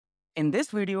In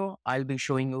this video, I'll be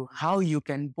showing you how you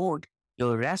can boot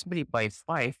your Raspberry Pi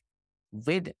 5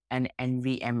 with an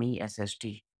NVMe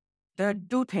SSD. There are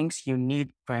two things you need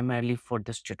primarily for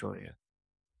this tutorial.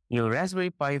 Your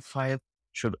Raspberry Pi 5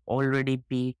 should already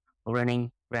be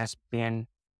running Raspbian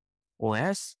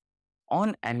OS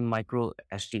on a micro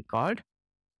SD card,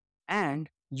 and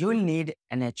you'll need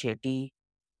an HAT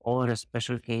or a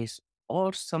special case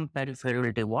or some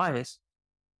peripheral device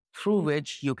through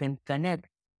which you can connect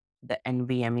the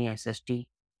NVMe SSD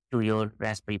to your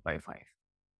Raspberry Pi 5.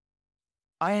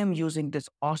 I am using this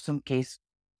awesome case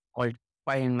called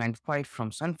Pi 5 from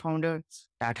Sunfounder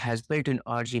that has built-in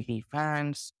RGB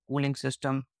fans, cooling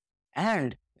system,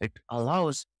 and it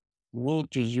allows me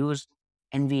to use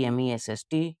NVMe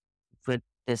SSD with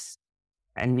this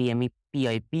NVMe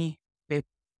PIP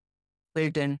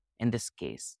built in this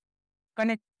case.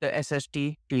 Connect the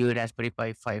SSD to your Raspberry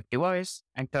Pi 5 device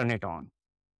and turn it on.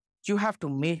 You have to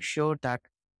make sure that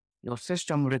your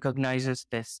system recognizes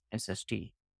this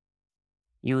SSD.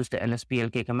 Use the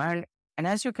lsplk command, and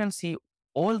as you can see,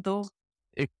 although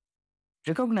it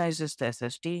recognizes the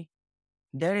SSD,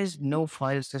 there is no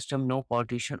file system, no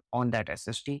partition on that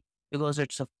SSD because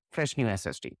it's a fresh new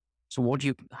SSD. So what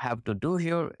you have to do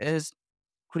here is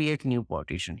create new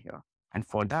partition here. And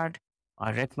for that,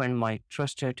 I recommend my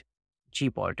trusted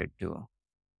gparted tool.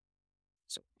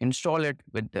 So install it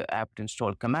with the apt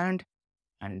install command,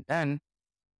 and then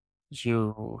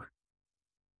you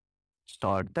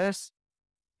start this.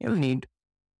 You'll need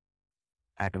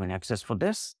admin access for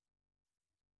this.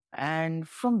 And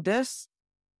from this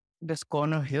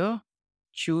corner here,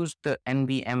 choose the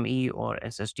NVMe or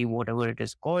SSD, whatever it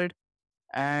is called,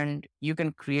 and you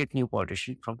can create new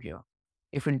partition from here.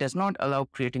 If it does not allow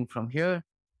creating from here,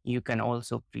 you can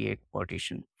also create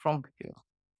partition from here.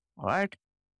 All right.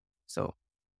 So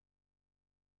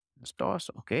stars,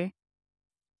 okay.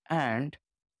 And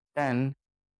then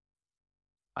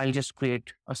I'll just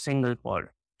create a single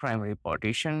primary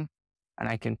partition, and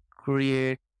I can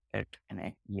create it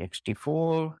in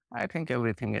ext4. I think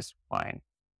everything is fine.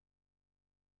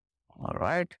 All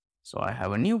right. So I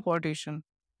have a new partition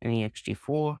in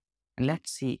ext4, and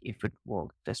let's see if it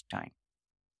works this time.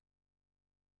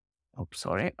 Oh,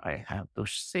 sorry, I have to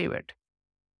save it.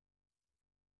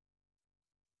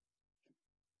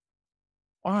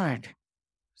 All right.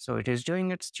 So it is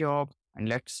doing its job, and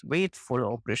let's wait for the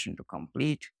operation to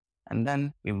complete. And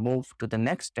then we move to the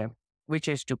next step, which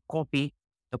is to copy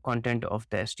the content of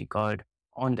the SD card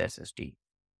on the SSD.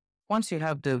 Once you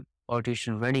have the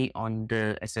partition ready on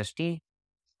the SSD,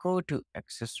 go to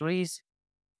accessories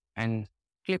and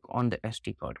click on the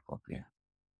SD card copier.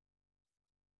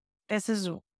 This is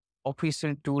an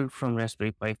official tool from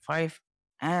Raspberry Pi 5,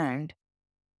 and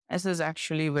this is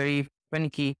actually very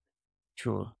finicky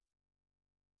tool.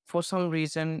 For some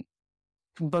reason,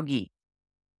 buggy.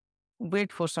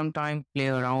 Wait for some time, play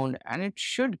around, and it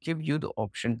should give you the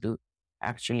option to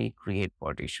actually create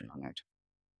partition on it.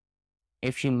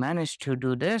 If you manage to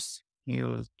do this,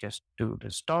 you'll just do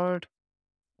the start.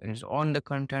 It is on the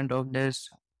content of this.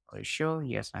 Are you sure?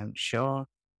 Yes, I'm sure.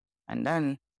 And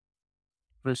then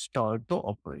we'll start the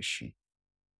operation.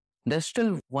 There's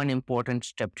still one important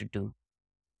step to do,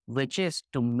 which is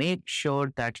to make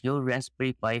sure that your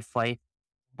Raspberry Pi 5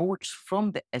 boots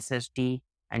from the SSD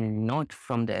and not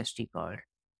from the SD card.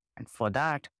 And for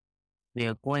that, we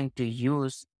are going to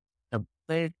use the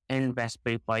built-in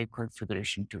Raspberry Pi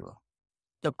configuration tool.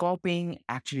 The copying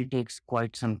actually takes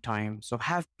quite some time, so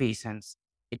have patience.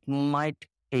 It might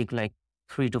take like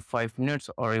 3 to 5 minutes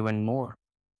or even more,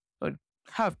 but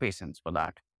have patience for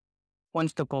that.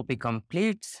 Once the copy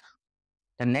completes,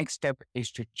 the next step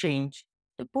is to change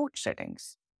the boot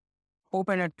settings.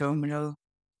 Open a terminal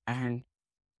and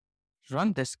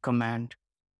run this command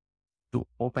to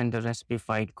open the Raspberry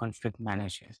Pi config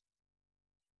manager.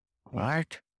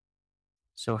 Right.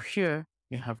 So here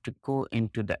you have to go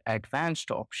into the advanced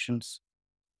options,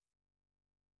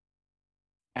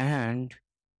 and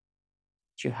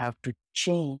you have to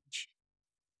change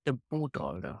the boot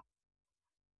order.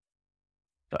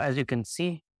 So as you can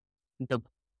see, the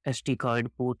SD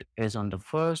card boot is on the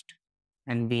first,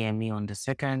 NVMe on the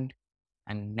second,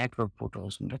 and network boot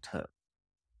was on the third.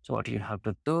 So what you have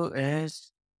to do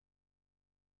is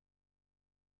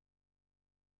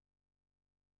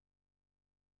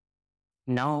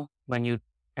now when you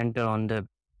enter on the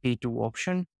B2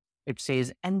 option, it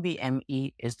says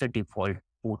NVMe is the default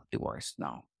boot device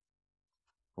now.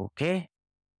 Okay.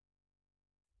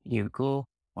 You go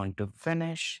on to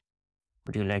finish.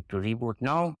 Would you like to reboot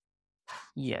now?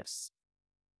 Yes.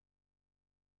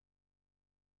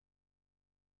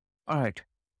 All right.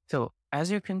 So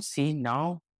as you can see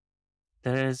now,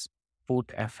 there is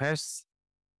bootfs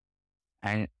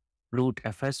and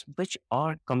rootfs, which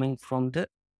are coming from the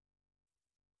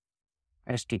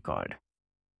SD card.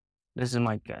 This is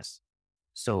my guess.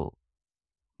 So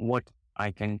what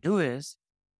I can do is,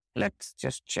 let's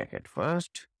just check it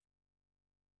first.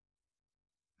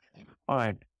 All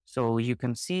right. So you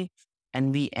can see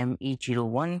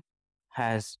NVMe01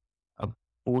 has a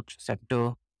boot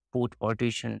sector, boot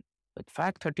partition with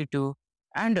FAT32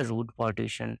 and a root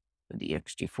partition with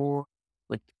ext4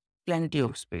 with plenty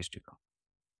of space to go.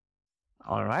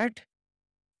 All right.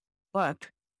 But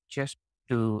just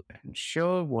to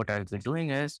ensure, what I'll be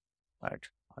doing is that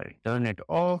I'll turn it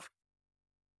off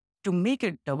to make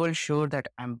it double sure that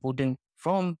I'm booting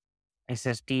from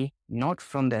SSD, not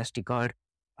from the SD card.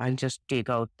 I'll just take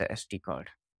out the SD card.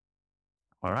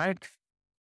 All right.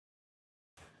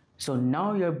 So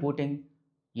now you're booting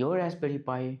your Raspberry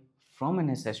Pi from an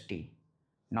SSD.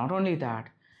 Not only that,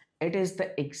 it is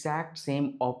the exact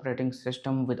same operating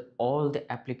system with all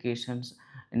the applications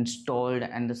installed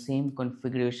and the same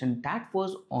configuration that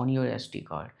was on your SD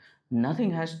card.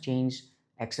 Nothing has changed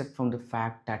except from the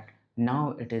fact that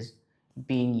now it is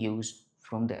being used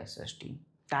from the SSD.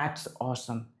 That's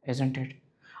awesome, isn't it?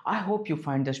 I hope you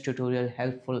find this tutorial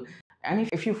helpful, and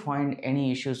if you find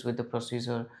any issues with the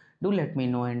procedure, do let me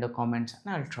know in the comments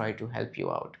and I'll try to help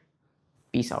you out.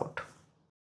 Peace out.